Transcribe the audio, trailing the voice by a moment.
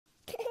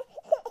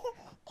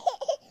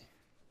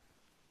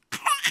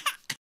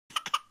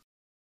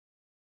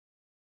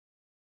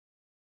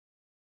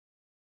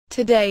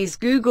Today's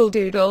Google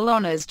Doodle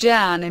honors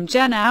Jan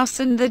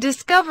Ingenhousz and the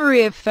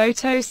discovery of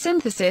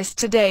photosynthesis.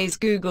 Today's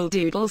Google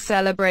Doodle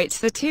celebrates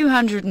the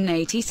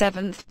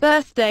 287th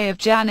birthday of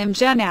Jan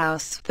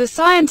Ingenhousz, the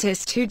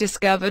scientist who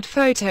discovered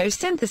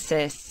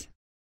photosynthesis.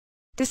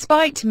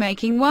 Despite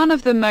making one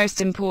of the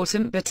most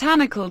important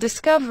botanical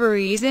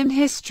discoveries in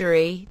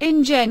history,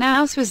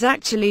 Ingenhousz was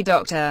actually a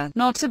doctor,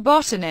 not a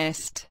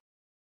botanist.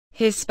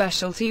 His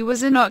specialty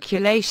was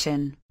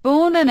inoculation.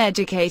 Born and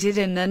educated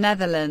in the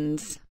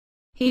Netherlands,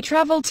 he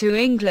traveled to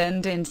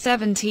England in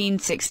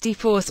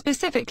 1764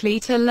 specifically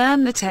to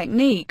learn the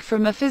technique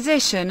from a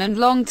physician and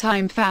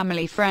longtime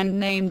family friend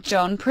named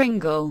John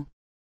Pringle.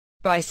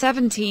 By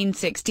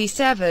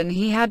 1767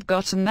 he had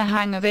gotten the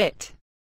hang of it.